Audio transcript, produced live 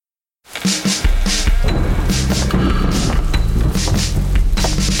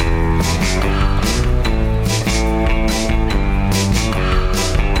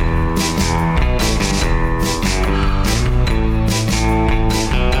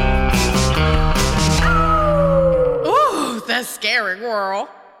scary girl.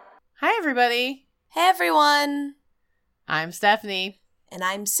 Hi, everybody. Hey, everyone. I'm Stephanie. And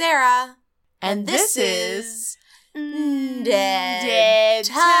I'm Sarah. And this is Dead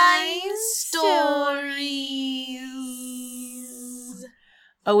Time Stories.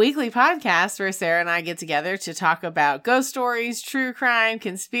 A weekly podcast where Sarah and I get together to talk about ghost stories, true crime,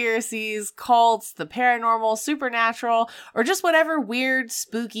 conspiracies, cults, the paranormal, supernatural, or just whatever weird,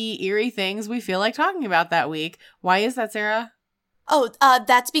 spooky, eerie things we feel like talking about that week. Why is that, Sarah? Oh,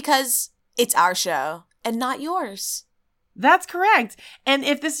 that's because it's our show and not yours. That's correct. And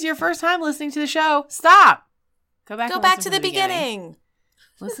if this is your first time listening to the show, stop. Go back to the beginning.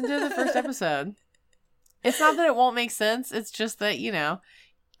 Listen to the first episode. It's not that it won't make sense. It's just that,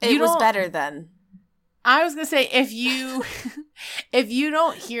 It was better then. I was going to say, if you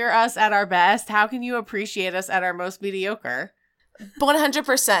don't hear us at our best, how can you appreciate us at our most mediocre?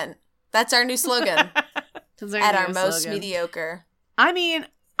 100%. That's our new slogan. At our most mediocre. I mean,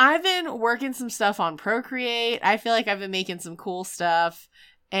 I've been working some stuff on Procreate. I feel like I've been making some cool stuff.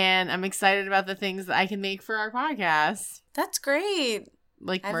 And I'm excited about the things that I can make for our podcast. That's great.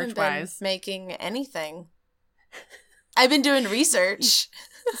 Like I merch-wise. haven't been making anything. I've been doing research.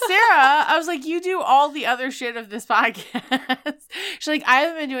 Sarah, I was like, you do all the other shit of this podcast. She's like, I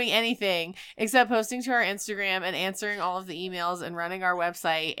haven't been doing anything except posting to our Instagram and answering all of the emails and running our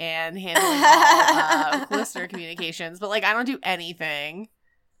website and handling all listener communications. But like, I don't do anything.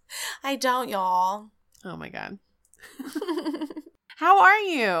 I don't, y'all. Oh my God. How are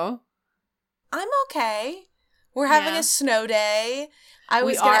you? I'm okay. We're having a snow day.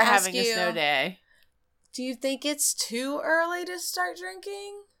 We are having a snow day. Do you think it's too early to start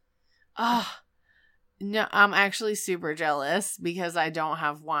drinking? No, I'm actually super jealous because I don't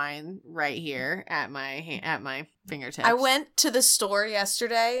have wine right here at my fingertips. I went to the store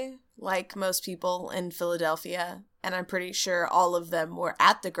yesterday, like most people in Philadelphia, and I'm pretty sure all of them were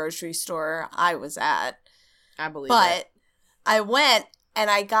at the grocery store I was at. I believe But I went and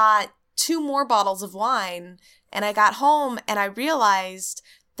I got 2 more bottles of wine, and I got home and I realized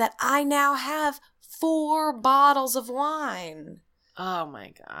that I now have 4 bottles of wine. Oh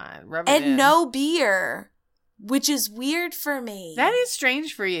my God. Rub it in. And no beer, which is weird for me. That is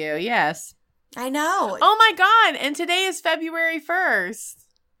strange for you, yes. I know. Oh my God. And today is February 1st.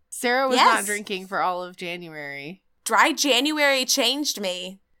 Sarah was not drinking for all of January. Dry January changed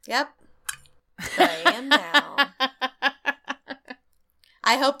me. Yep. But I am now.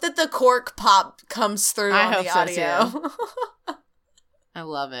 I hope that the cork pop comes through on the audio. So I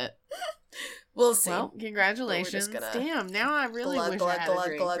love it. We'll see. Well, congratulations. Damn, now I really wish I had a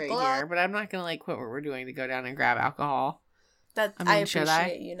drink right here, but I'm not going to like quit what we're doing to go down and grab alcohol. I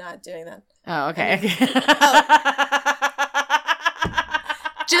appreciate you not doing that. Oh, okay.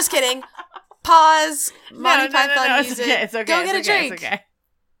 Just kidding. Pause. Monty Python music. It's okay. It's okay. Go get a drink. It's okay.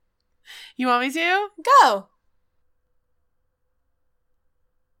 You want me to? Go.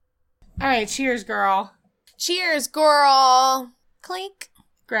 All right. Cheers, girl. Cheers, girl. Clink.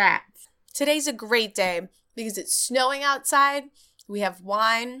 Grats. Today's a great day because it's snowing outside, we have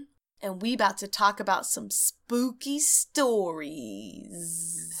wine, and we about to talk about some spooky stories.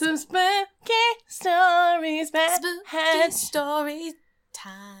 Some spooky stories. Spooky story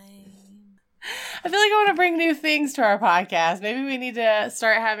time. I feel like I want to bring new things to our podcast. Maybe we need to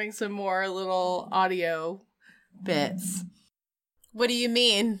start having some more little audio bits. What do you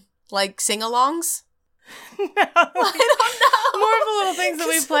mean? Like sing-alongs? No. I don't know. More of the little things that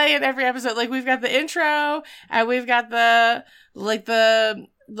we play in every episode. Like we've got the intro and we've got the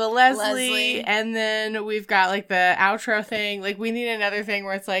Leslie, and then we've got like the outro thing. Like we need another thing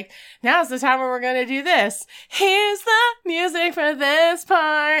where it's like, now's the time where we're going to do this. Here's the music for this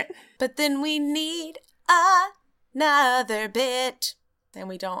part. But then we need another bit. Then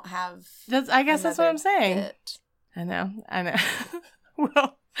we don't have I guess that's what I'm saying. Bit. I know.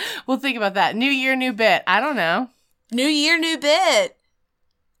 Well, we'll think about that. New year, new bit. I don't know. New year, new bit.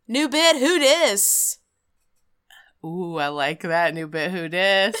 New bit, who dis? Ooh, I like that. New bit, who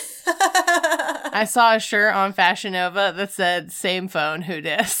dis? I saw a shirt on Fashion Nova that said, same phone, who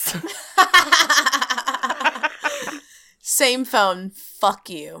dis? Same phone, fuck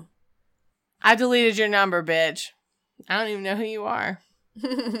you. I deleted your number, bitch. I don't even know who you are.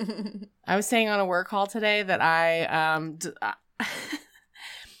 I was saying on a work call today that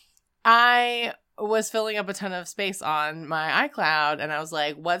I was filling up a ton of space on my iCloud, and I was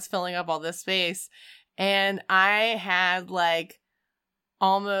like, what's filling up all this space? And I had like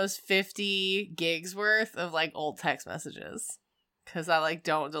almost 50 gigs worth of like old text messages because I like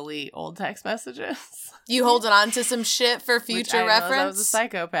don't delete old text messages. You holding on to some shit for future reference? I was a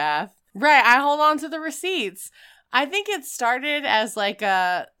psychopath. Right. I hold on to the receipts. I think it started as like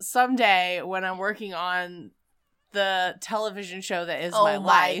a someday when I'm working on the television show that is my life.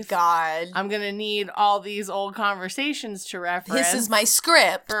 Oh my God. I'm going to need all these old conversations to reference. This is my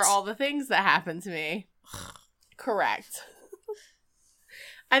script. For all the things that happened to me. Correct.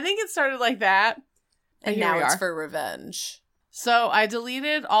 I think it started like that. And now it's for revenge. So I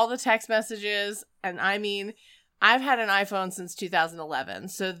deleted all the text messages. And I mean, I've had an iPhone since 2011.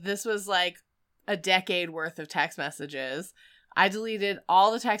 So this was like a decade worth of text messages. I deleted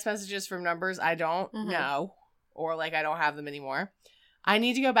all the text messages from numbers I don't know. Or like I don't have them anymore. I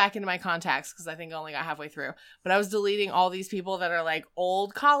need to go back into my contacts because I think I only got halfway through. But I was deleting all these people that are like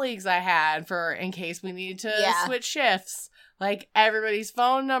old colleagues I had for in case we needed to switch shifts. Like everybody's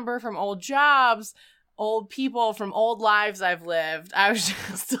phone number from old jobs, old people from old lives I've lived. I was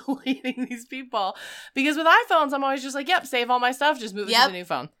just deleting these people. Because with iPhones, I'm always just like, yep, save all my stuff, just move it to the new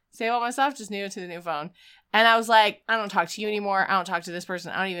phone. Save all my stuff, just move it to the new phone. And I was like, I don't talk to you anymore. I don't talk to this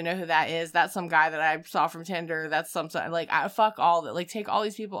person. I don't even know who that is. That's some guy that I saw from Tinder. That's some, like, fuck all that. Like, take all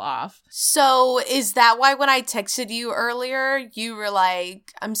these people off. So is that why when I texted you earlier, you were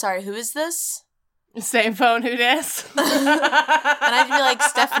like, I'm sorry, who is this? Same phone, who dis? And I'd be like,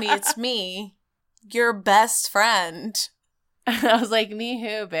 Stephanie, it's me, your best friend. I was like, me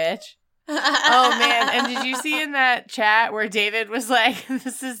who, bitch? Oh, man. And did you see in that chat where David was like,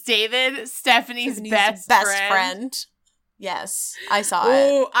 this is David, Stephanie's best friend? Yes, I saw it.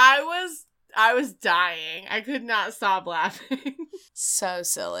 Oh, I was dying. I could not stop laughing. So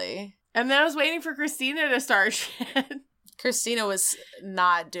silly. And then I was waiting for Christina to start shit. Christina was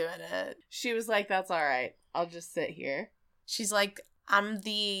not doing it. She was like, that's all right. I'll just sit here. She's like, I'm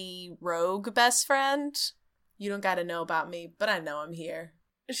the rogue best friend. You don't got to know about me, but I know I'm here.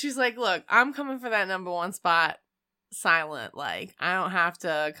 She's like, look, I'm coming for that number one spot silent. Like, I don't have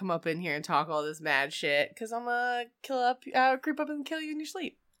to come up in here and talk all this mad shit because I'm going to creep up and kill you in your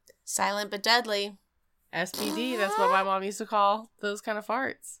sleep. Silent but deadly. SPD, that's what my mom used to call those kind of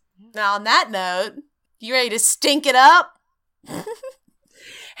farts. Now, on that note, you ready to stink it up?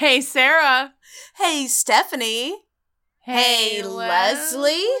 Hey, Sarah. Hey, Stephanie. Hey,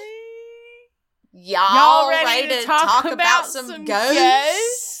 Leslie. Y'all ready to talk about some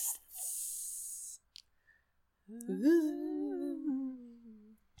ghosts?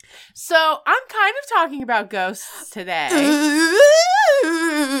 So, I'm kind of talking about ghosts today.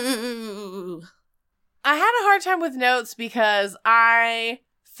 Ooh. I had a hard time with notes because I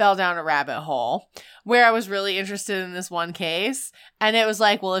fell down a rabbit hole where I was really interested in this one case. And it was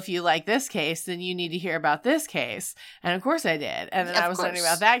like, well, if you like this case, then you need to hear about this case. And of course I did. And then I was learning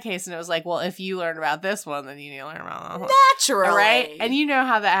about that case. And it was like, well, if you learn about this one, then you need to learn about that one. Naturally. Right? And you know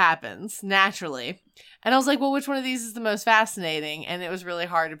how that happens, naturally. And I was like, well, which one of these is the most fascinating? And it was really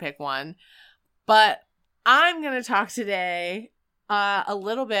hard to pick one. But I'm going to talk today a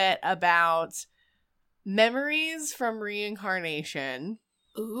little bit about memories from reincarnation.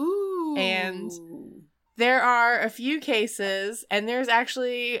 Ooh. And there are a few cases, and there's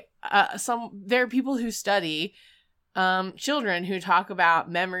actually there are people who study children who talk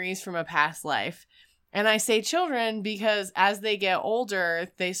about memories from a past life. And I say children because as they get older,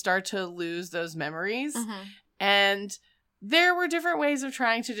 they start to lose those memories. Mm-hmm. And there were different ways of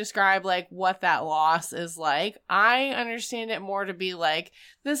trying to describe like what that loss is like. I understand it more to be like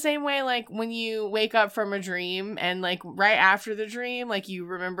the same way like when you wake up from a dream and like right after the dream, like you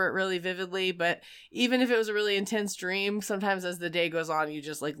remember it really vividly, but even if it was a really intense dream, sometimes as the day goes on, you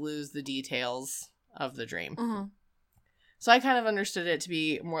just like lose the details of the dream. Mm-hmm. So I kind of understood it to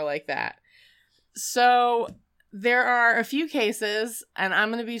be more like that. So there are a few cases, and I'm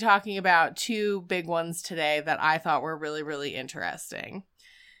going to be talking about two big ones today that I thought were really, really interesting.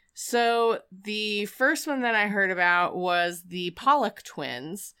 So the first one that I heard about was the Pollock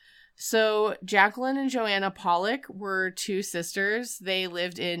twins. So Jacqueline and Joanna Pollock were two sisters. They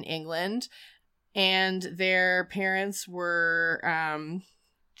lived in England, and their parents were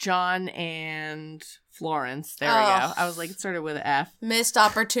John and Florence. There we go. I was like, it started with an F. Missed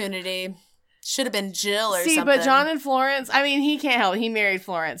opportunity. Should have been Jill or something. See, but John and Florence, I mean, he can't help. He married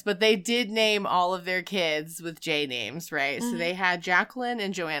Florence, but they did name all of their kids with J names, right? Mm-hmm. So they had Jacqueline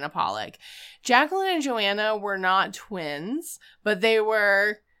and Joanna Pollock. Jacqueline and Joanna were not twins, but they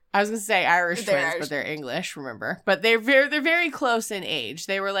were, I was going to say Irish twins, but they're English, remember? But they're very close in age.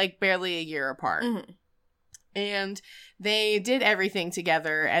 They were like barely a year apart. Mm-hmm. And they did everything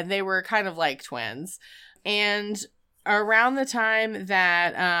together, and they were kind of like twins. And around the time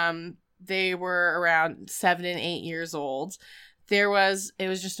that they were around 7 and 8 years old, it was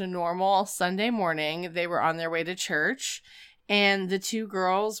just a normal Sunday morning. They were on their way to church, And the two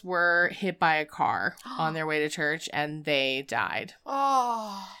girls were hit by a car on their way to church, and they died.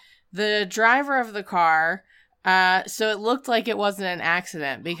 Oh. The driver of the car, so it looked like it wasn't an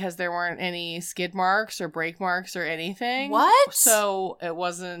accident because there weren't any skid marks or brake marks or anything. What? So it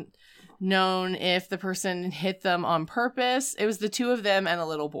wasn't known if the person hit them on purpose. It was the two of them and a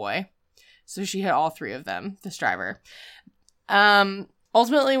little boy. So she hit all three of them, this driver.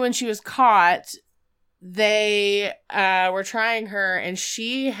 Ultimately, when she was caught, they were trying her, and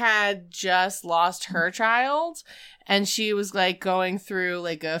she had just lost her child, and she was like going through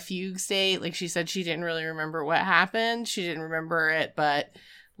like a fugue state. Like she said she didn't really remember what happened. She didn't remember it, but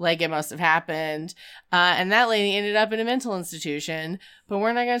like it must have happened. And that lady ended up in a mental institution, but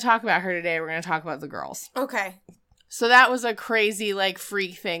we're not going to talk about her today. We're going to talk about the girls. Okay. So that was a crazy like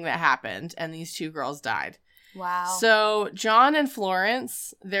freak thing that happened, and these two girls died. Wow. So John and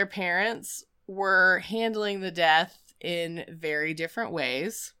Florence, their parents, were handling the death in very different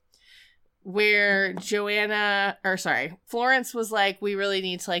ways, where Florence was like, we really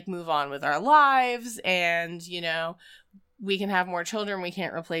need to like move on with our lives, and you know, we can have more children, we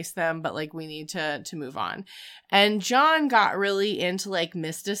can't replace them, but like we need to move on. And John got really into like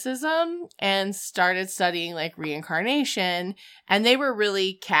mysticism and started studying like reincarnation, and they were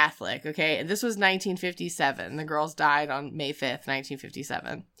really Catholic. Okay, this was 1957. The girls died on May 5th,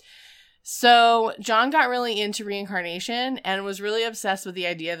 1957. So John got really into reincarnation and was really obsessed with the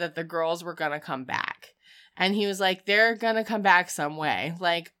idea that the girls were going to come back. And he was like, they're going to come back some way.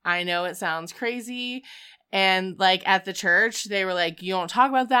 Like, I know it sounds crazy. And like at the church, they were like, you don't talk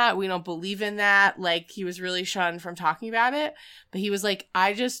about that. We don't believe in that. Like he was really shunned from talking about it. But he was like,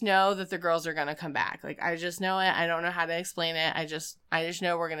 I just know that the girls are going to come back. Like, I just know it. I don't know how to explain it. I just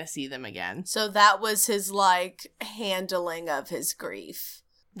know we're going to see them again. So that was his like handling of his grief.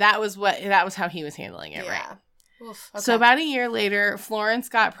 That was how he was handling it, right? Oof, okay. So about a year later, Florence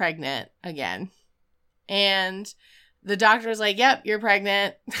got pregnant again. And the doctor was like, yep, you're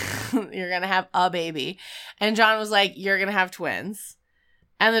pregnant. You're going to have a baby. And John was like, you're going to have twins.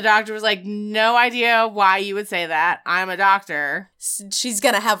 And the doctor was like, no idea why you would say that. I'm a doctor. She's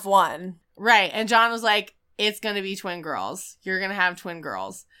going to have one. Right. And John was like, it's going to be twin girls. You're going to have twin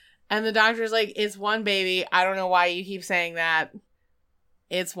girls. And the doctor's like, it's one baby. I don't know why you keep saying that.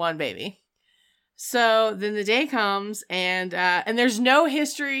 It's one baby. So then the day comes, and there's no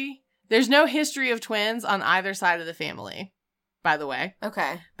history. There's no history of twins on either side of the family, by the way.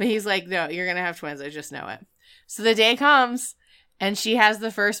 Okay. But he's like, no, you're going to have twins. I just know it. So the day comes, and she has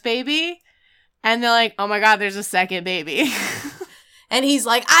the first baby, and they're like, oh my God, there's a second baby. And he's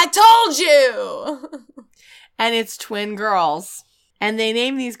like, I told you. And it's twin girls. And they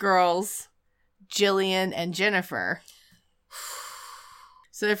name these girls Jillian and Jennifer.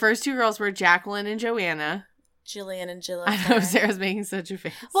 So the first two girls were Jacqueline and Joanna. Jillian and Jillian. I know Sarah's making such a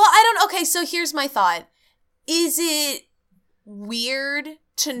face. Well, I don't... Okay, so here's my thought. Is it weird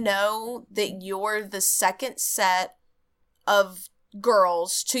to know that you're the second set of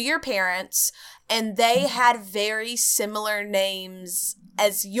girls to your parents, and they had very similar names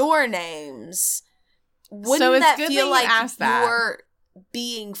as your names? Wouldn't that feel like you're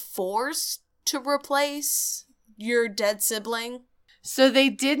being forced to replace your dead sibling? So they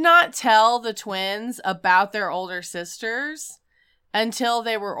did not tell the twins about their older sisters until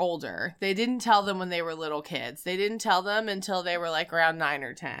they were older. They didn't tell them when they were little kids. They didn't tell them until they were like around 9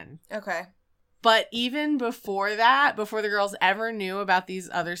 or 10. Okay. But even before that, before the girls ever knew about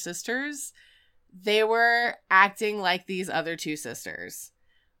these other sisters, they were acting like these other two sisters.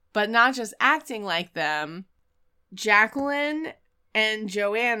 But not just acting like them. Jacqueline and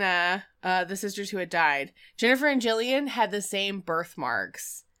Joanna, the sisters who had died, Jennifer and Jillian had the same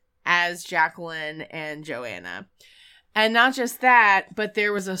birthmarks as Jacqueline and Joanna. And not just that, but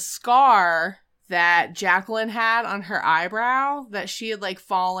there was a scar that Jacqueline had on her eyebrow that she had like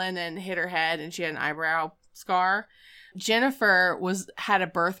fallen and hit her head, and she had an eyebrow scar. Jennifer had a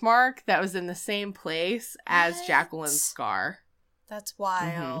birthmark that was in the same place as Jacqueline's scar. That's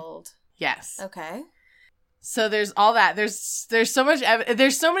wild. Mm-hmm. Yes. Okay. So there's all that. There's so much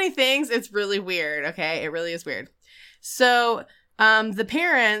there's so many things. It's really weird, okay? It really is weird. So the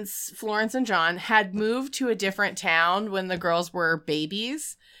parents, Florence and John, had moved to a different town when the girls were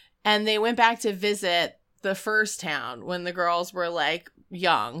babies, and they went back to visit the first town when the girls were like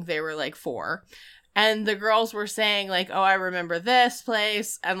young. They were like 4. And the girls were saying like, oh, I remember this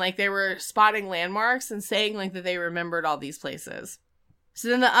place, and like they were spotting landmarks and saying like that they remembered all these places. So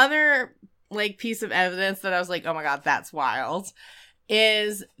then the other like piece of evidence that I was like, oh my God, that's wild,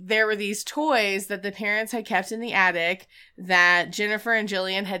 is there were these toys that the parents had kept in the attic that Jennifer and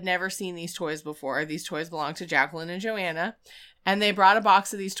Jillian had never seen these toys before. These toys belonged to Jacqueline and Joanna. And they brought a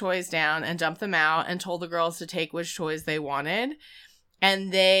box of these toys down and dumped them out and told the girls to take which toys they wanted.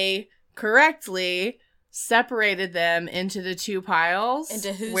 And they correctly separated them into the two piles.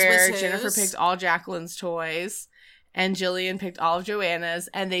 Into whose where was Jennifer whose? picked all Jacqueline's toys and Jillian picked all of Joanna's,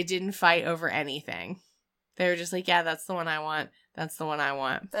 and they didn't fight over anything. They were just like, yeah, that's the one I want. That's the one I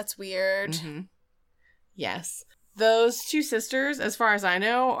want. That's weird. Mm-hmm. Yes. Those two sisters, as far as I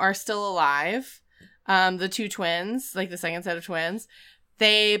know, are still alive. The two twins, like the second set of twins,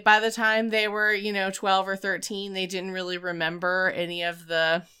 by the time they were, 12 or 13, they didn't really remember any of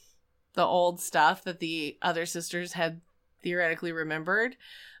the old stuff that the other sisters had theoretically remembered.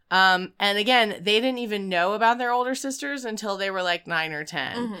 And again, they didn't even know about their older sisters until they were like 9 or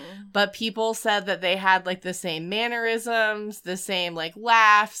 10. Mm-hmm. But people said that they had like the same mannerisms, the same like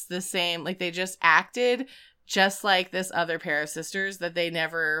laughs, the same, like they just acted just like this other pair of sisters that they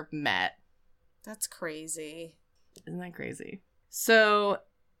never met. That's crazy. Isn't that crazy? So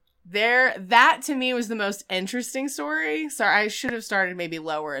that to me was the most interesting story. Sorry, I should have started maybe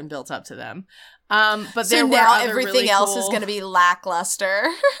lower and built up to them. But so there were now other everything really else cool... is going to be lackluster.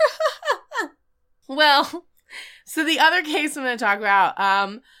 Well, so the other case I'm going to talk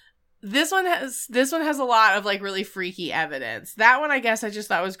about, this one has a lot of like really freaky evidence. That one I guess I just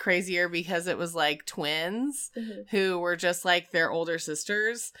thought was crazier because it was like twins who were just like their older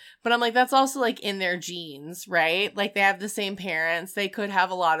sisters. But I'm like, that's also like in their genes, right? Like they have the same parents. They could have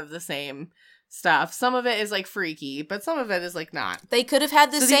a lot of the same stuff. Some of it is like freaky, but some of it is like not. They could have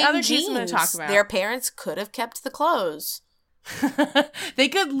had the same other genes. case I'm gonna talk about. Their parents could have kept the clothes. They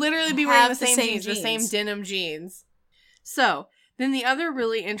could literally be wearing the same jeans, the same denim jeans. So then the other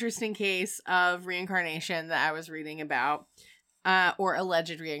really interesting case of reincarnation that I was reading about, or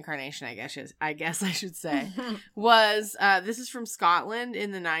alleged reincarnation, I guess I should say, was, this is from Scotland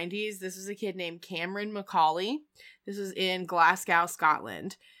in the 90s. This was a kid named Cameron Macaulay. This was in Glasgow,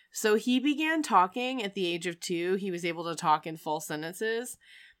 Scotland. So he began talking at the age of 2. He was able to talk in full sentences.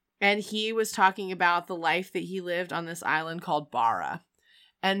 And he was talking about the life that he lived on this island called Barra.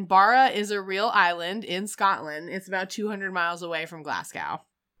 And Barra is a real island in Scotland. It's about 200 miles away from Glasgow.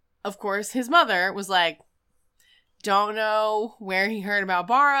 Of course, his mother was like, don't know where he heard about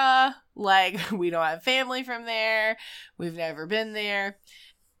Barra. Like, we don't have family from there. We've never been there.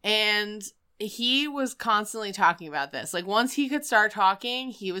 And he was constantly talking about this. Like, once he could start talking,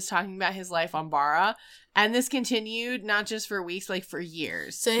 he was talking about his life on Barra. And this continued not just for weeks, like for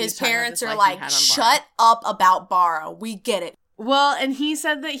years. So his parents are like, shut up about Barra. We get it. Well, and he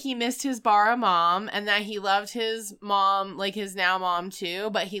said that he missed his Barra mom and that he loved his mom, like his now mom too,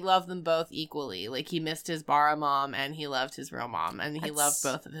 but he loved them both equally. Like he missed his Barra mom and he loved his real mom and he loved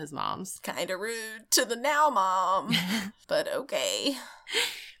both of his moms. Kind of rude to the now mom, but okay.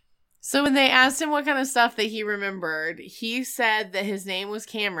 So when they asked him what kind of stuff that he remembered, he said that his name was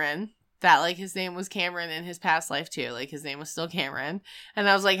Cameron. That, like, his name was Cameron in his past life, too. Like, his name was still Cameron. And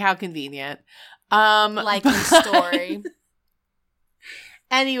I was like, how convenient. Likely story.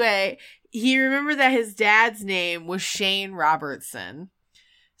 Anyway, he remembered that his dad's name was Shane Robertson.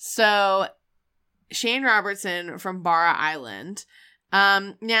 So, Shane Robertson from Barra Island.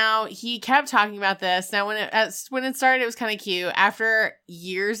 Now, he kept talking about this. Now, when it started, it was kind of cute. After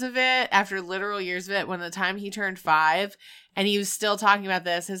literal years of it, when the time he turned 5, and he was still talking about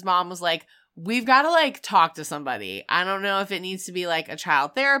this, his mom was like, we've got to, like, talk to somebody. I don't know if it needs to be, like, a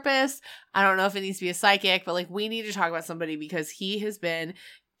child therapist. I don't know if it needs to be a psychic, but, like, we need to talk about somebody because he has been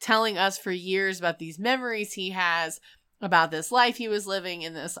telling us for years about these memories he has about this life he was living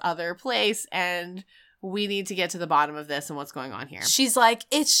in this other place, and we need to get to the bottom of this and what's going on here. She's like,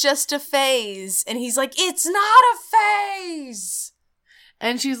 it's just a phase. And he's like, it's not a phase.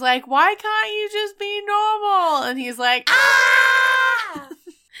 And she's like, why can't you just be normal? And he's like, ah!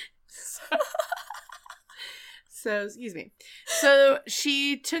 So, excuse me. So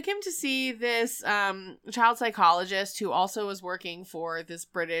she took him to see this child psychologist who also was working for this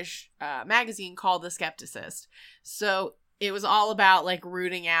British magazine called The Skepticist. So it was all about, like,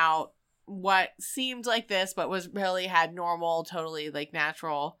 rooting out what seemed like this, but was really had normal, totally, like,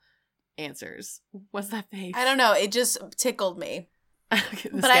 natural answers. What's that face? I don't know. It just tickled me. Okay,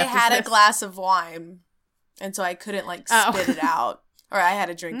 but I had a glass of wine, and so I couldn't, like, spit it out. Or I had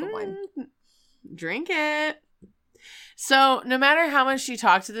a drink of wine. Drink it. So no matter how much she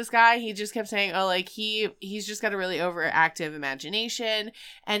talked to this guy, he just kept saying, oh, like, he's just got a really overactive imagination,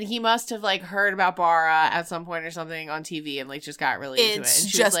 and he must have, like, heard about Barra at some point or something on TV and, like, just got really into it. It's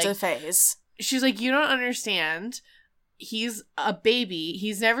And just like, a phase. She's like, you don't understand. he's a baby.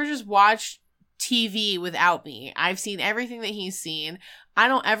 He's never just watched TV without me. I've seen everything that he's seen. I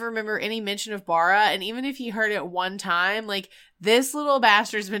don't ever remember any mention of Bara. And even if he heard it one time, like, this little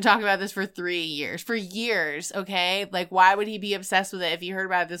bastard's been talking about this for 3 years. For years, okay? Like, why would he be obsessed with it if he heard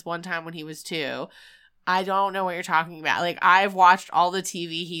about it this one time when he was 2? I don't know what you're talking about. Like, I've watched all the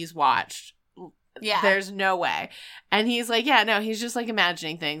TV he's watched. Yeah. There's no way. And he's like, yeah, no, he's just, like,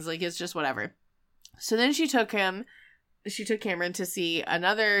 imagining things. Like, it's just whatever. So then she took Cameron to see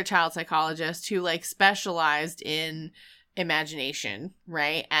another child psychologist who, like, specialized in imagination,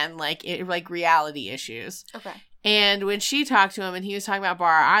 right? And, like, reality issues. Okay. And when she talked to him and he was talking about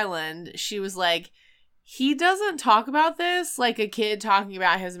Bar Island, she was like, he doesn't talk about this like a kid talking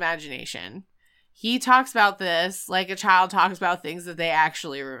about his imagination. He talks about this like a child talks about things that they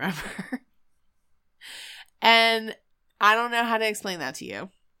actually remember. And I don't know how to explain that to you,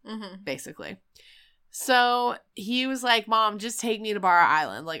 basically. So he was like, Mom, just take me to Bar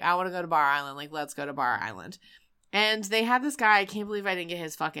Island. Like, I want to go to Bar Island. Like, let's go to Bar Island. And they had this guy, I can't believe I didn't get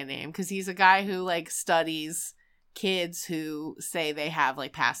his fucking name, because he's a guy who, like, studies kids who say they have,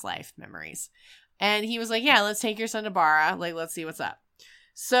 like, past life memories. And he was like, yeah, let's take your son to Bara. Like, let's see what's up.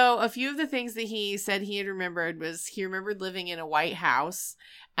 So a few of the things that he said he had remembered was he remembered living in a white house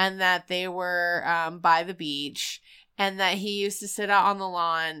and that they were by the beach and that he used to sit out on the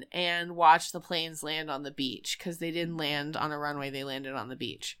lawn and watch the planes land on the beach because they didn't land on a runway. They landed on the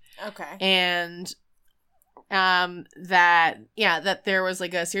beach. Okay. And that there was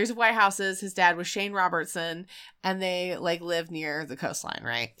like a series of white houses. His dad was Shane Robertson and they like lived near the coastline,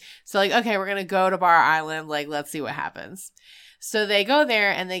 right? So like, okay, we're gonna go to Bar Island, like let's see what happens. So they go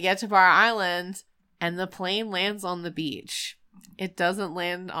there and they get to Bar Island and the plane lands on the beach. It doesn't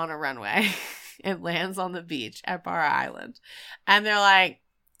land on a runway. It lands on the beach at Bar Island. And they're like,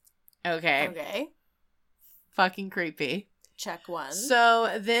 okay. Fucking creepy. Check one.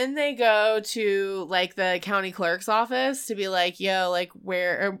 So then they go to like the county clerk's office to be like, yo, like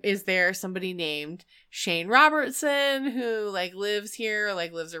where is there somebody named Shane Robertson who like lives here, or,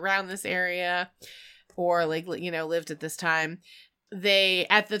 like lives around this area, or like, you know, lived at this time.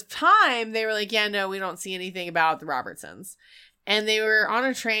 At the time they were like, yeah, no, we don't see anything about the Robertsons. And they were on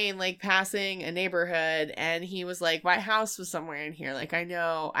a train, like, passing a neighborhood, and he was like, my house was somewhere in here. Like,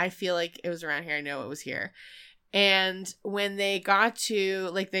 I feel like it was around here. I know it was here. And when they got to,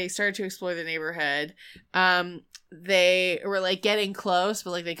 like, they started to explore the neighborhood, they were, like, getting close,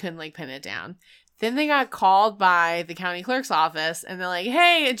 but, like, they couldn't, like, pin it down. Then they got called by the county clerk's office, and they're like,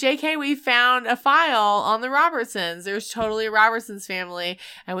 hey, JK, we found a file on the Robertsons. There's totally a Robertsons family,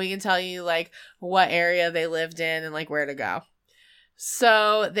 and we can tell you, like, what area they lived in and, like, where to go.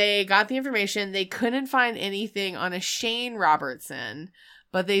 So they got the information. They couldn't find anything on a Shane Robertson,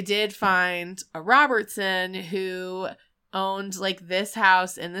 but they did find a Robertson who owned like this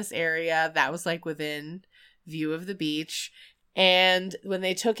house in this area that was like within view of the beach. And when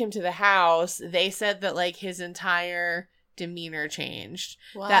they took him to the house, they said that like his entire demeanor changed.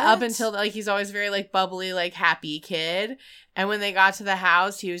 What? That up until like he's always very like bubbly, like happy kid. And when they got to the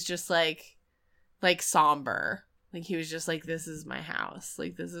house, he was just like somber. Like, he was just like, this is my house.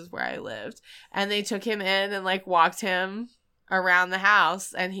 Like, this is where I lived. And they took him in and, like, walked him around the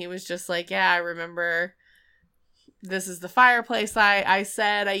house. And he was just like, yeah, I remember this is the fireplace I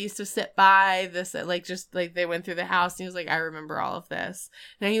said I used to sit by. This, like, just, like, they went through the house. And he was like, I remember all of this.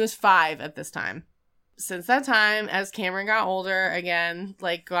 Now, he was 5 at this time. Since that time, as Cameron got older, again,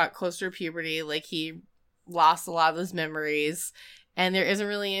 like, got closer to puberty, like, he lost a lot of those memories. And there isn't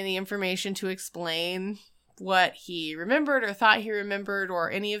really any information to explain what he remembered or thought he remembered, or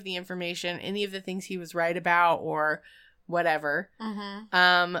any of the information, any of the things he was right about, or whatever.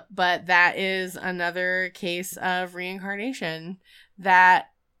 But that is another case of reincarnation that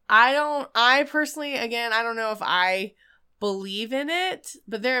I personally, again, I don't know if I believe in it,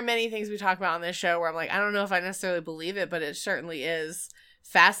 but there are many things we talk about on this show where I'm like, I don't know if I necessarily believe it, but it certainly is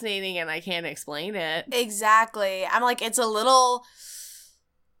fascinating and I can't explain it. Exactly. I'm like, it's a little,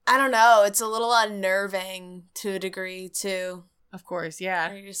 I don't know, it's a little unnerving to a degree, too. Of course,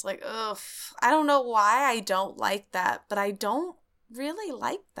 yeah. You're just like, ugh. I don't know why I don't like that, but I don't really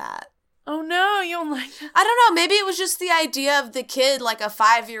like that. Oh, no, you don't like that? I don't know, maybe it was just the idea of the kid, like a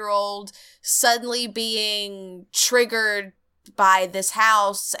 5-year-old, suddenly being triggered by this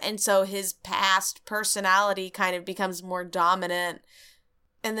house, and so his past personality kind of becomes more dominant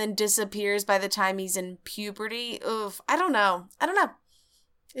and then disappears by the time he's in puberty. Oof, I don't know.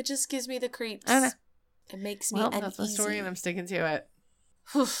 It just gives me the creeps. I know. It makes me uneasy. That's my story and I'm sticking to it.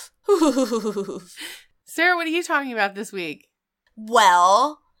 Sarah, what are you talking about this week?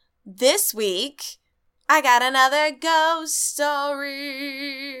 Well, this week, I got another ghost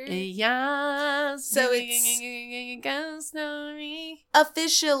story. Yes. So it's ghost story.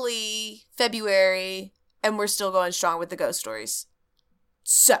 Officially February, and we're still going strong with the ghost stories.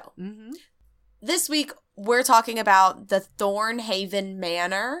 So, this week we're talking about the Thornhaven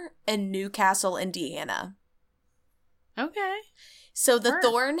Manor in Newcastle, Indiana. Okay. So the Sure.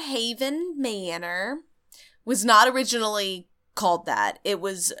 Thornhaven Manor was not originally called that. It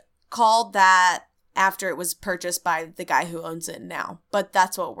was called that after it was purchased by the guy who owns it now. But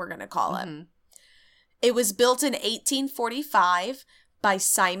that's what we're going to call it. It was built in 1845 by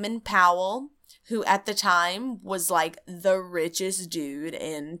Simon Powell, who at the time was like the richest dude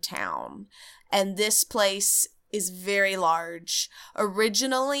in town. And this place is very large.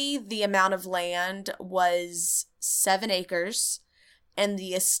 Originally, the amount of land was 7 acres, and the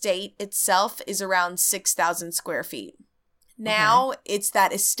estate itself is around 6,000 square feet. Now, it's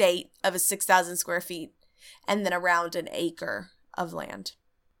that estate of a 6,000 square feet, and then around an acre of land.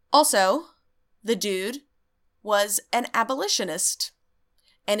 Also, the dude was an abolitionist.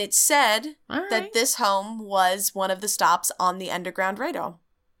 And it's said that this home was one of the stops on the Underground Railroad.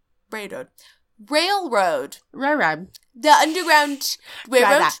 Railroad. The Underground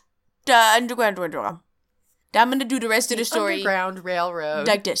Railroad. The Underground Railroad. I'm going to do the rest of the story. Underground Railroad.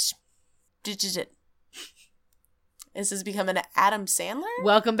 Like this. This is it. This is becoming an Adam Sandler?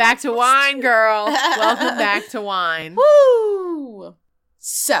 Welcome back to wine, girl. Welcome back to wine. Woo!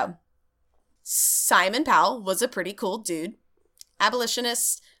 So, Simon Powell was a pretty cool dude.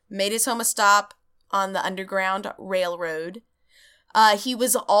 Abolitionist, made his home a stop on the Underground Railroad. He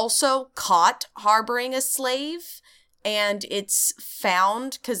was also caught harboring a slave, and it's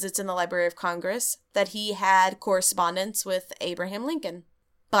found, because it's in the Library of Congress, that he had correspondence with Abraham Lincoln.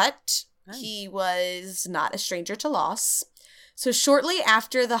 But he was not a stranger to loss. So shortly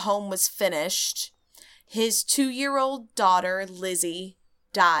after the home was finished, his 2-year-old daughter, Lizzie,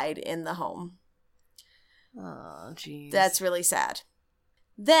 died in the home. Oh, jeez. That's really sad.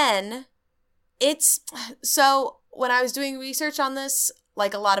 Then, so when I was doing research on this,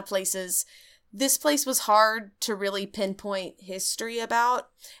 like a lot of places, this place was hard to really pinpoint history about.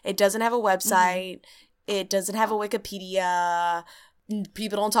 It doesn't have a website. It doesn't have a Wikipedia.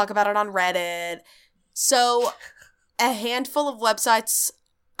 People don't talk about it on Reddit. So a handful of websites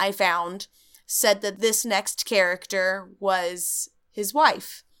I found said that this next character was his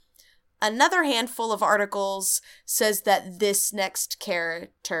wife. Another handful of articles says that this next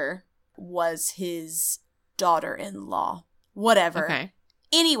character was his daughter-in-law. Whatever. Okay.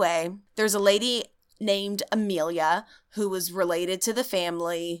 Anyway, there's a lady named Amelia who was related to the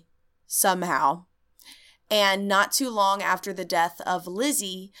family somehow. And not too long after the death of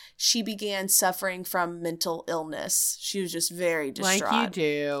Lizzie, she began suffering from mental illness. She was just very distraught. Like you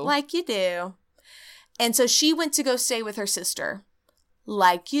do. Like you do. And so she went to go stay with her sister.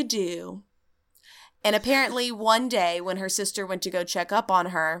 Like you do. And apparently one day when her sister went to go check up on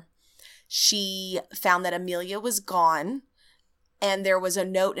her, she found that Amelia was gone. And there was a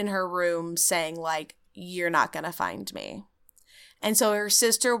note in her room saying, like, "You're not going to find me." And so her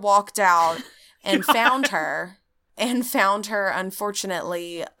sister walked out and found her,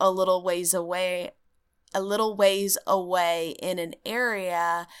 unfortunately, a little ways away in an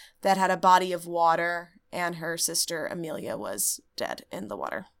area that had a body of water, and her sister Amelia was dead in the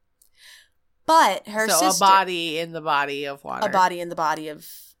water. But her sister... So a body in the body of water. A body in the body of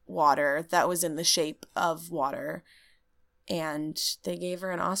water that was in the shape of water. And they gave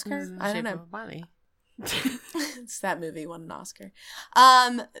her an Oscar? I don't know. Of a body. It's that movie won an Oscar.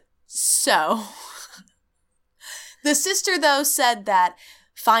 So, the sister, though, said that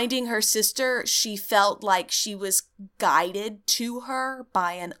finding her sister, she felt like she was guided to her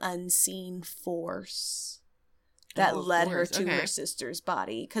by an unseen force that led her to her sister's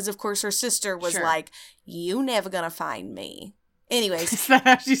body. Because, of course, her sister was like, "You never gonna find me." Anyways. Is that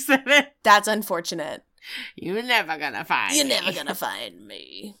how she said it? That's unfortunate. You're never gonna find me. You're never gonna find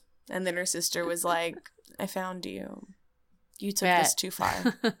me. And then her sister was like, "I found you. You took this too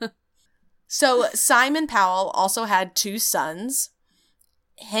far." So Simon Powell also had 2 sons,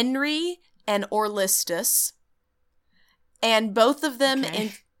 Henry and Orlistus. And both of them,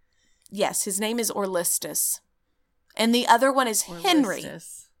 yes, his name is Orlistus. And the other one is Henry.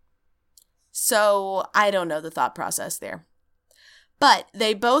 So I don't know the thought process there. But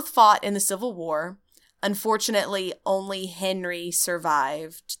they both fought in the Civil War. Unfortunately, only Henry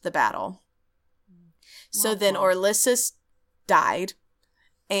survived the battle. So then Orlistus died,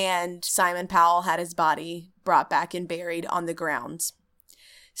 and Simon Powell had his body brought back and buried on the grounds.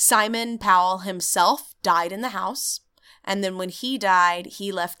 Simon Powell himself died in the house, And then when he died,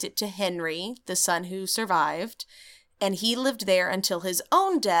 he left it to Henry, the son who survived. And he lived there until his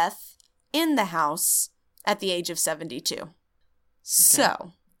own death in the house at the age of 72. Okay.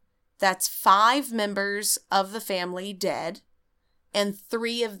 So that's 5 members of the family dead. And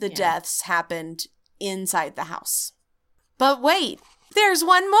 3 of the deaths happened inside the house. But wait, there's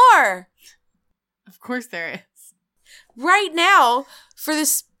one more. Of course there is. Right now, for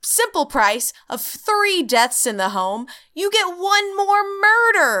this simple price of 3 deaths in the home, you get 1 more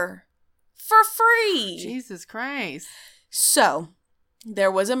murder for free. Jesus Christ. So,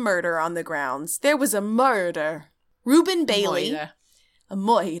 there was a murder on the grounds. There was a murder. Reuben Bailey. A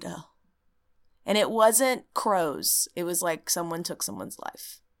moida. And it wasn't crows. It was like someone took someone's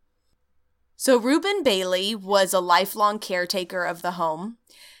life. So Reuben Bailey was a lifelong caretaker of the home.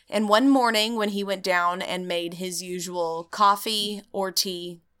 And one morning when he went down and made his usual coffee or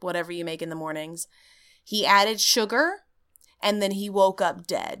tea, whatever you make in the mornings, he added sugar and then he woke up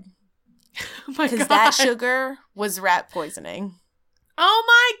dead. Oh my God. Because that sugar was rat poisoning. Oh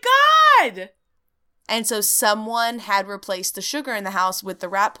my God! And so someone had replaced the sugar in the house with the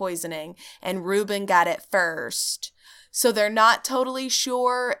rat poisoning, and Reuben got it first. So they're not totally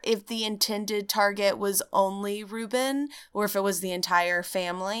sure if the intended target was only Reuben or if it was the entire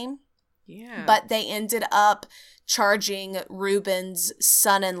family. Yeah. But they ended up charging Reuben's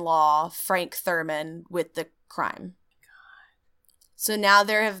son-in-law, Frank Thurman, with the crime. So now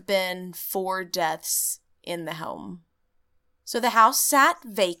there have been 4 deaths in the home. So the house sat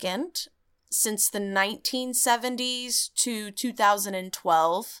vacant since the 1970s to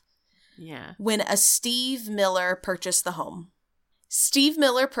 2012. Yeah. When a Steve Miller purchased the home. Steve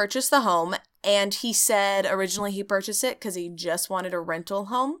Miller purchased the home, and he said originally he purchased it because he just wanted a rental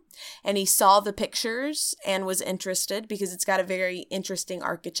home. And he saw the pictures and was interested because it's got a very interesting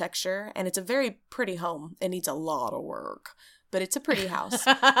architecture, and it's a very pretty home. It needs a lot of work, but it's a pretty house.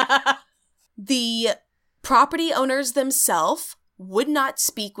 The property owners themselves would not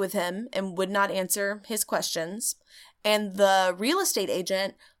speak with him and would not answer his questions. And the real estate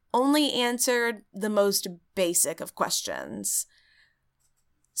agent only answered the most basic of questions.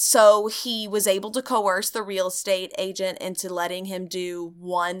 So he was able to coerce the real estate agent into letting him do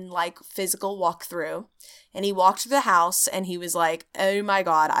one physical walkthrough. And he walked through the house and he was like, oh my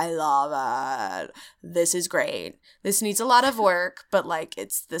God, I love it. This is great. This needs a lot of work, but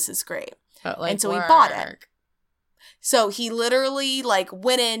this is great. And so he bought it. So he literally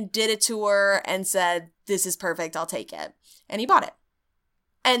went in, did a tour and said, this is perfect. I'll take it. And he bought it.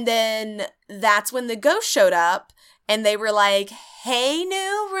 And then that's when the ghost showed up and they were like, hey,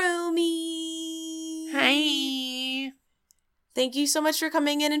 new roomie. Hi. Thank you so much for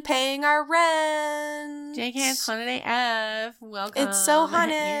coming in and paying our rent. JK's Haunted AF. Welcome. It's so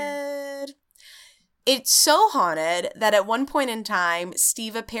haunted. It's so haunted that at one point in time,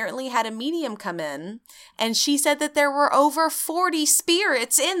 Steve apparently had a medium come in and she said that there were over 40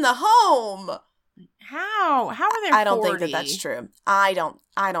 spirits in the home. How are there 40? I don't think that that's true. I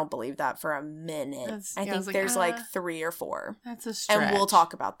don't believe that for a minute. I think there's 3 or 4. That's a stretch. And we'll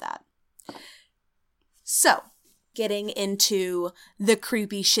talk about that. So, getting into the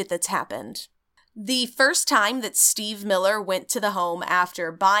creepy shit that's happened. The first time that Steve Miller went to the home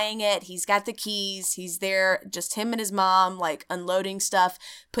after buying it, he's got the keys. He's there, just him and his mom, unloading stuff,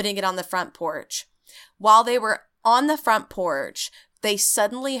 putting it on the front porch. While they were on the front porch, they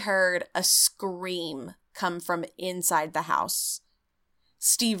suddenly heard a scream come from inside the house.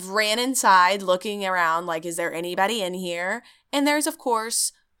 Steve ran inside looking around is there anybody in here? And there's, of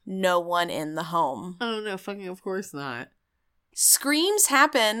course, no one in the home. Oh, no, fucking of course not. Screams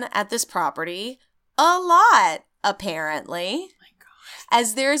happen at this property a lot, apparently. Oh my God.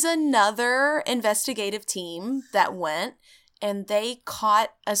 As there's another investigative team that went and they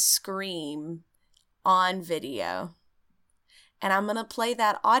caught a scream on video. And I'm going to play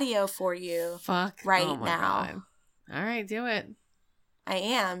that audio for you right now. God. All right, do it. I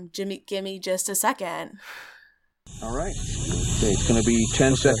am. Jimmy, give me just a second. All right. Okay, it's going to be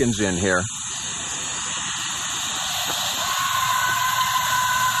 10 seconds in here.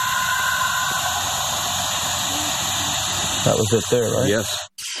 That was it there, right? Yes.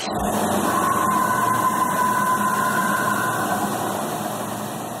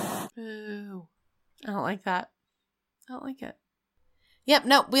 Boo. I don't like that. I don't like it. Yep,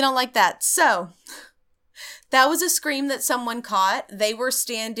 no, we don't like that. So, that was a scream that someone caught. They were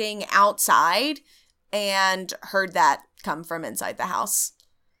standing outside and heard that come from inside the house.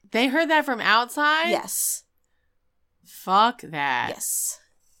 They heard that from outside? Yes. Fuck that. Yes.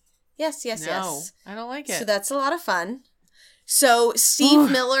 Yes. No, I don't like it. So that's a lot of fun. So Steve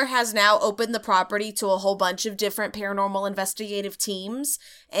Miller has now opened the property to a whole bunch of different paranormal investigative teams,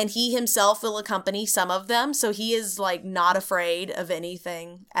 and he himself will accompany some of them. So he is like not afraid of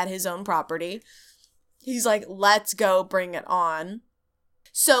anything at his own property. He's like, let's go, bring it on.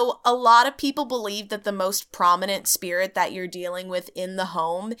 So a lot of people believe that the most prominent spirit that you're dealing with in the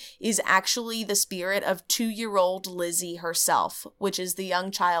home is actually the spirit of 2-year-old Lizzie herself, which is the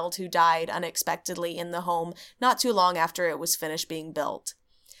young child who died unexpectedly in the home not too long after it was finished being built.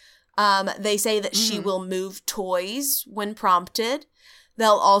 They say that she will move toys when prompted.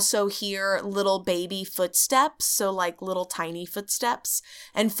 They'll also hear little baby footsteps, so like little tiny footsteps.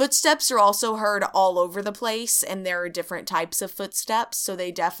 And footsteps are also heard all over the place, and there are different types of footsteps, so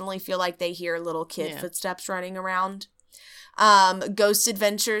they definitely feel like they hear little kid footsteps running around. Ghost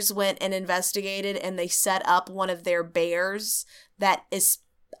Adventures went and investigated, and they set up one of their bears that is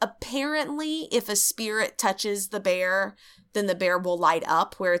apparently, if a spirit touches the bear, then the bear will light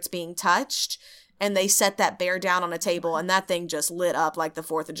up where it's being touched. And they set that bear down on a table, and that thing just lit up like the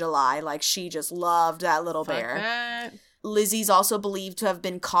 4th of July. Like, she just loved that little bear. That. Lizzie's also believed to have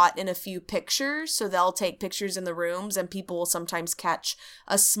been caught in a few pictures. So they'll take pictures in the rooms, and people will sometimes catch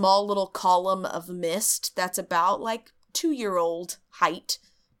a small little column of mist that's about like 2-year-old height,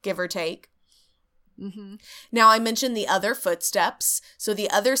 give or take. Mm-hmm. Now, I mentioned the other footsteps. So the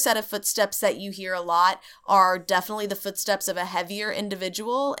other set of footsteps that you hear a lot are definitely the footsteps of a heavier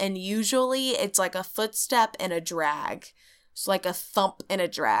individual. And usually it's like a footstep and a drag. It's like a thump and a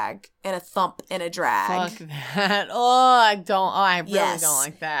drag and a thump and a drag. Fuck that. I really don't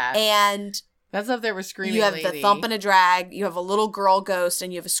like that. And that's if they were screaming you have lady. the thump and a drag. You have a little girl ghost,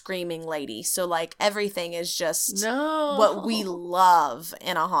 and you have a screaming lady. So like everything is just what we love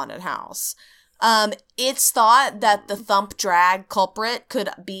in a haunted house. It's thought that the thump drag culprit could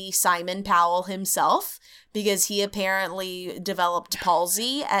be Simon Powell himself, because he apparently developed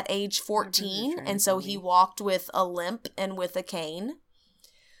palsy at age 14, and so he walked with a limp and with a cane.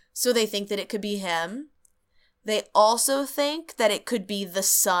 So they think that it could be him. They also think that it could be the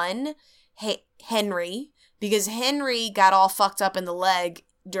son, Henry, because Henry got all fucked up in the leg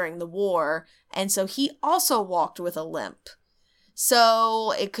during the war, and so he also walked with a limp.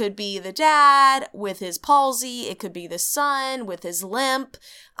 So it could be the dad with his palsy. It could be the son with his limp.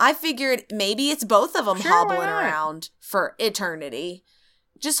 I figured maybe it's both of them hobbling around for eternity.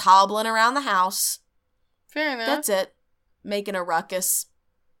 Just hobbling around the house. Fair enough. That's it. Making a ruckus.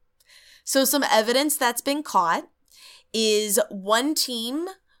 So some evidence that's been caught is one team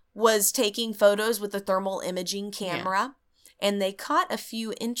was taking photos with a thermal imaging camera. Yeah. And they caught a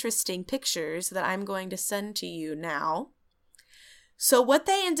few interesting pictures that I'm going to send to you now. So what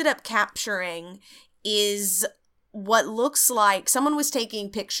they ended up capturing is what looks like someone was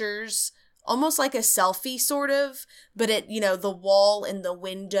taking pictures, almost like a selfie sort of, but the wall and the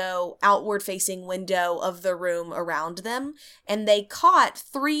window, outward facing window of the room around them. And they caught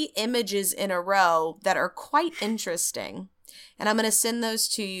 3 images in a row that are quite interesting. And I'm going to send those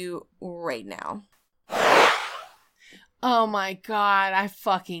to you right now. Oh my God, I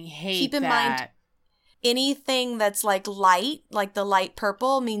fucking hate that. Keep in mind, anything that's like light, like the light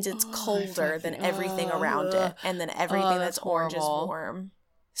purple, means it's colder than everything around it. And then everything that's orange is warm.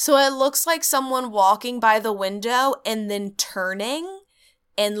 So it looks like someone walking by the window and then turning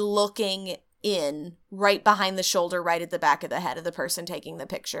and looking in right behind the shoulder, right at the back of the head of the person taking the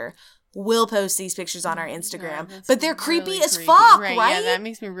picture. We'll post these pictures on our Instagram. But they're creepy as fuck, right? Yeah, that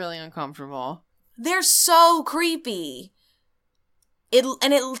makes me really uncomfortable. They're so creepy. It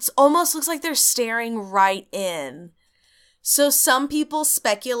almost looks like they're staring right in. So some people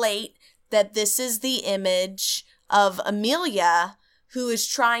speculate that this is the image of Amelia, who is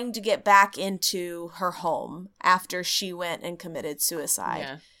trying to get back into her home after she went and committed suicide.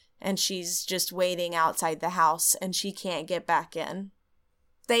 Yeah. And she's just waiting outside the house, and she can't get back in.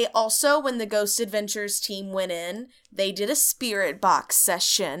 They also, when the Ghost Adventures team went in, they did a spirit box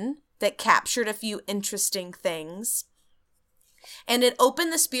session that captured a few interesting things. And it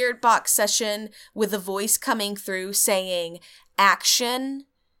opened the spirit box session with a voice coming through saying, "Action,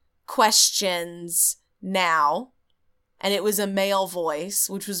 questions, now." And it was a male voice,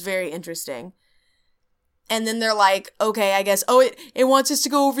 which was very interesting. And then they're like, okay, I guess, it wants us to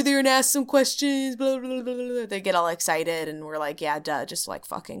go over there and ask some questions, blah, blah, blah, blah. They get all excited, and we're like, yeah, duh, just like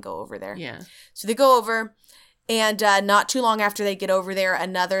fucking go over there. Yeah. So they go over, and not too long after they get over there,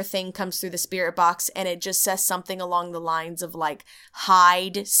 another thing comes through the spirit box, and it just says something along the lines of like,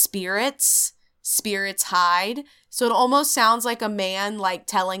 hide spirits hide. So it almost sounds like a man like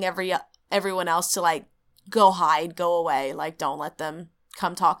telling everyone else to like, go hide, go away, like don't let them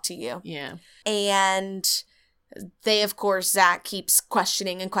come talk to you. Yeah. And they, of course, Zach keeps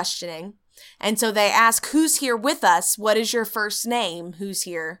questioning and questioning. And so they ask, who's here with us? What is your first name? Who's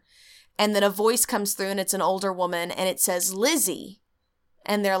here? And then a voice comes through, and it's an older woman, and it says, Lizzie.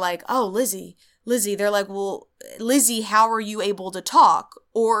 And they're like, oh, Lizzie. They're like, well, Lizzie, how are you able to talk?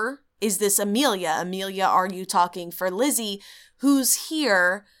 Or is this Amelia? Amelia, are you talking for Lizzie? Who's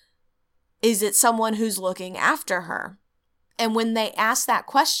here? Is it someone who's looking after her? And when they ask that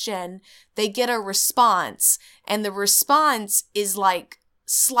question, they get a response. And the response is like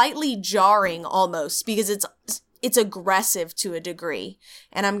slightly jarring almost, because it's aggressive to a degree.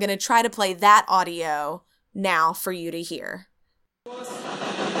 And I'm going to try to play that audio now for you to hear.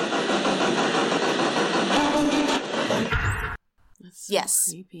 That's so yes.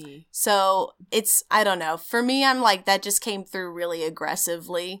 creepy. So it's, I don't know. For me, I'm like, that just came through really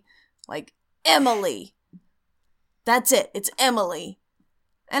aggressively. Like, Emily. That's it. It's Emily.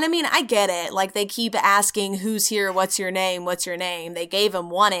 And I mean, I get it. Like, they keep asking, who's here? What's your name? What's your name? They gave him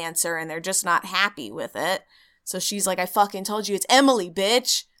one answer and they're just not happy with it. So she's like, I fucking told you it's Emily,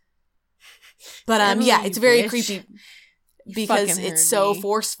 bitch. But Emily, yeah, it's very bitch. creepy because fucking it's heard so me.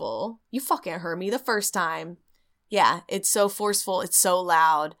 forceful. You fucking heard me the first time. Yeah, it's so forceful. It's so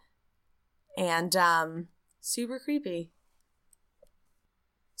loud. And super creepy.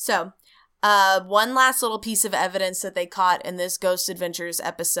 So, one last little piece of evidence that they caught in this Ghost Adventures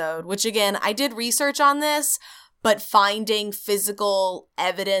episode, which again, I did research on this, but finding physical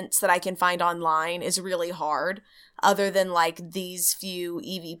evidence that I can find online is really hard, other than like these few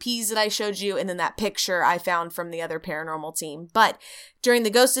EVPs that I showed you and then that picture I found from the other paranormal team. But during the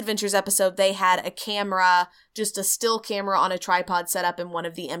Ghost Adventures episode, they had a camera, just a still camera on a tripod set up in one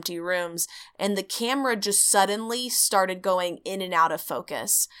of the empty rooms, and the camera just suddenly started going in and out of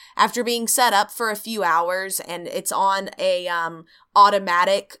focus. After being set up for a few hours, and it's on a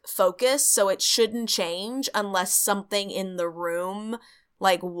automatic focus, so it shouldn't change unless something in the room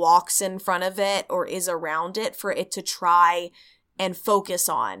like walks in front of it or is around it for it to try and focus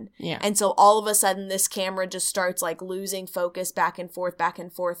on. Yeah. And so all of a sudden this camera just starts like losing focus back and forth,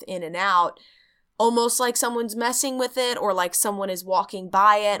 in and out, almost like someone's messing with it or like someone is walking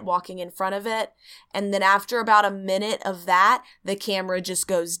by it, walking in front of it. And then after about a minute of that, the camera just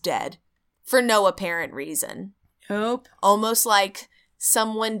goes dead for no apparent reason. Nope. Almost like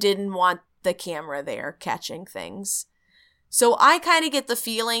someone didn't want the camera there catching things. So I kind of get the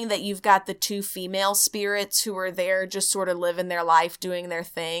feeling that you've got the two female spirits who are there just sort of living their life, doing their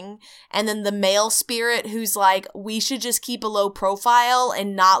thing. And then the male spirit who's like, we should just keep a low profile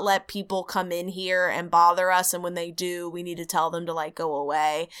and not let people come in here and bother us. And when they do, we need to tell them to like go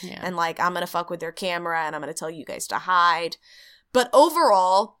away. Yeah. And like, I'm going to fuck with their camera and I'm going to tell you guys to hide. But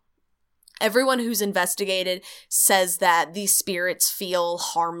overall, everyone who's investigated says that these spirits feel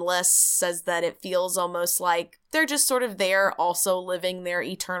harmless, says that it feels almost like they're just sort of there also living their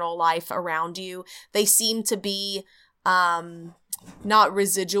eternal life around you. They seem to be not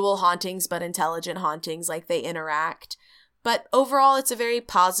residual hauntings, but intelligent hauntings, like they interact. But overall, it's a very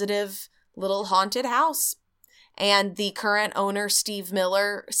positive little haunted house. And the current owner, Steve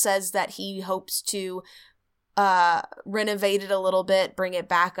Miller, says that he hopes to renovate it a little bit, bring it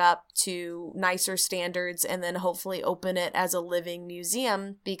back up to nicer standards, and then hopefully open it as a living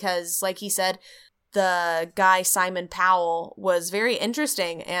museum because, like he said, the guy Simon Powell was very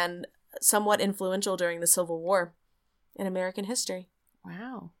interesting and somewhat influential during the Civil War in American history.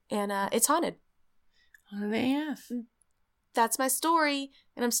 Wow. And it's haunted. Haunted AF. That's my story,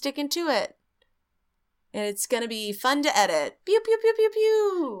 and I'm sticking to it. And it's going to be fun to edit. Pew, pew, pew, pew,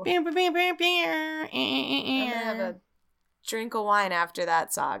 pew. Bam, bam, bam, bam, bam. I'm going to have a drink of wine after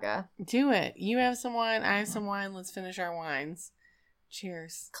that saga. Do it. You have some wine. I have some wine. Let's finish our wines.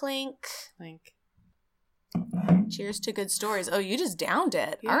 Cheers. Clink. Clink. Cheers to good stories. Oh, you just downed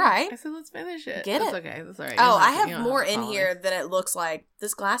it. Yeah, All right. I said let's finish it. Get That's it. okay. That's all right. Oh, You I don't have more to in follow here it. than it looks like.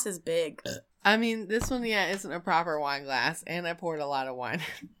 This glass is big. I mean, this one, yeah, isn't a proper wine glass, and I poured a lot of wine.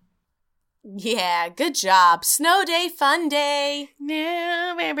 Yeah, good job. Snow day, fun day.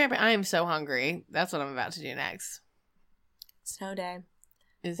 No, I am so hungry. That's what I'm about to do next. Snow day.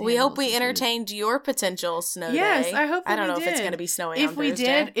 Is We hope we handles and food. entertained your potential snow Yes, day. I hope that I don't we know if it's did. going to be snowing If on we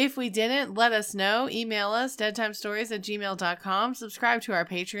Thursday. did, if we didn't, let us know. Email us, deadtimestories@gmail.com. Subscribe to our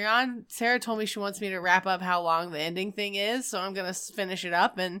Patreon. Sarah told me she wants me to wrap up how long the ending thing is, so I'm going to finish it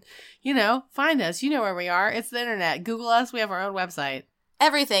up and, find us. You know where we are. It's the internet. Google us. We have our own website.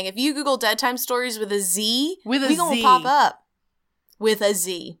 Everything. If you Google Dead Time Stories with a Z, With a we gonna Z. pop up with a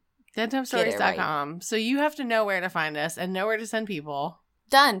Z. Deadtimestories.com. So you have to know where to find us and know where to send people.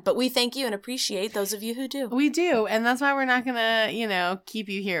 Done. But we thank you and appreciate those of you who do. We do. And that's why we're not going to, keep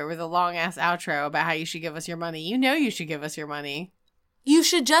you here with a long-ass outro about how you should give us your money. You know you should give us your money. You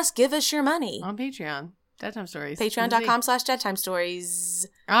should just give us your money. On Patreon. Dead Time Stories. Patreon.com/deadtimestories.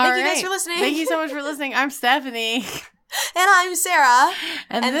 Thank you guys for listening. Thank you so much for listening. I'm Stephanie. And I'm Sarah.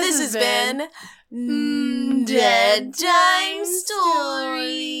 And this has been Dead Time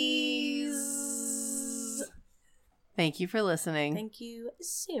Stories. Thank you for listening. Thank you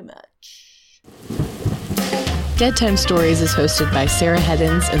so much. Dead Time Stories is hosted by Sarah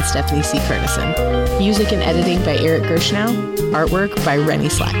Heddens and Stephanie C. Kernison. Music and editing by Eric Gershnow. Artwork by Rennie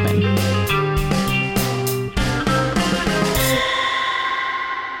Slackman.